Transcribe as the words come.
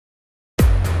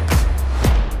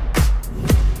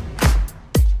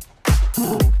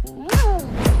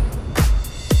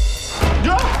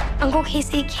Uncle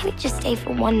Casey, can't he just stay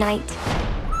for one night?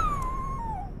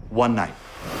 One night.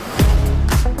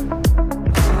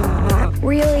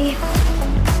 Really?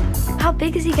 How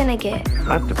big is he gonna get?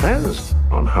 That depends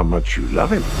on how much you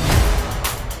love him.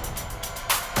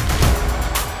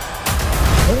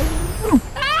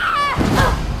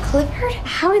 Clifford,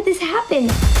 how did this happen?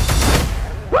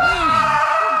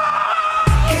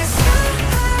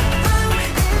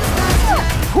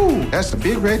 Ooh, that's a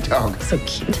big red dog. So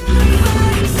cute.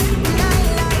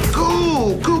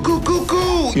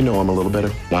 Cool. You know him a little better.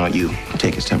 Why don't you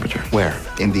take his temperature? Where?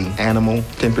 In the animal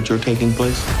temperature taking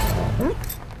place?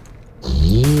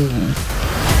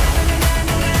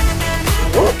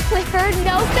 Clifford,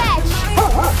 no fetch!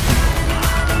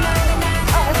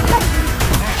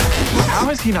 How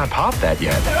has he not popped that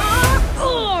yet?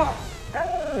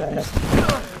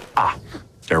 Ah,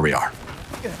 there we are.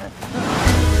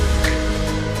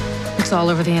 It's all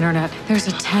over the internet. There's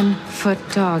a 10-foot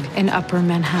dog in Upper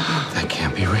Manhattan. That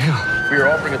can't be real. We are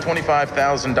offering a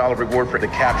 $25,000 reward for the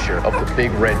capture of the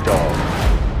big red dog.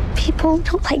 People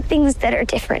don't like things that are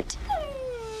different.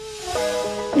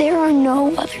 There are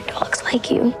no other dogs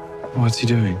like you. What's he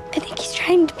doing? I think he's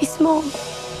trying to be small.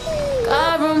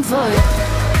 Got room for you.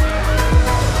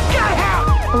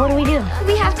 What do?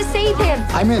 We have to save him.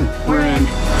 I'm in. We're in.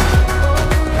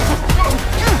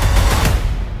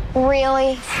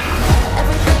 Really?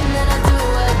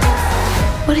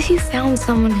 What if you found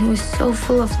someone who was so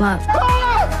full of love?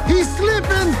 He's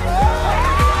slipping.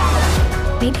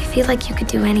 Made you feel like you could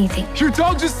do anything. Your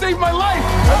dog just saved my life!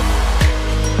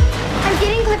 I'm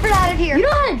getting Clifford out of here. You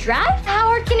know how to drive? How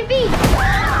hard can it be?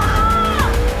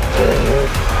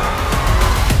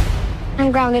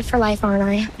 I'm grounded for life, aren't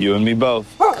I? You and me both.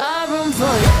 Got room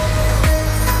for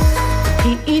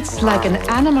you. He eats like an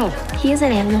animal. He is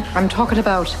an animal. I'm talking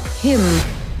about him.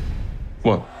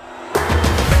 What?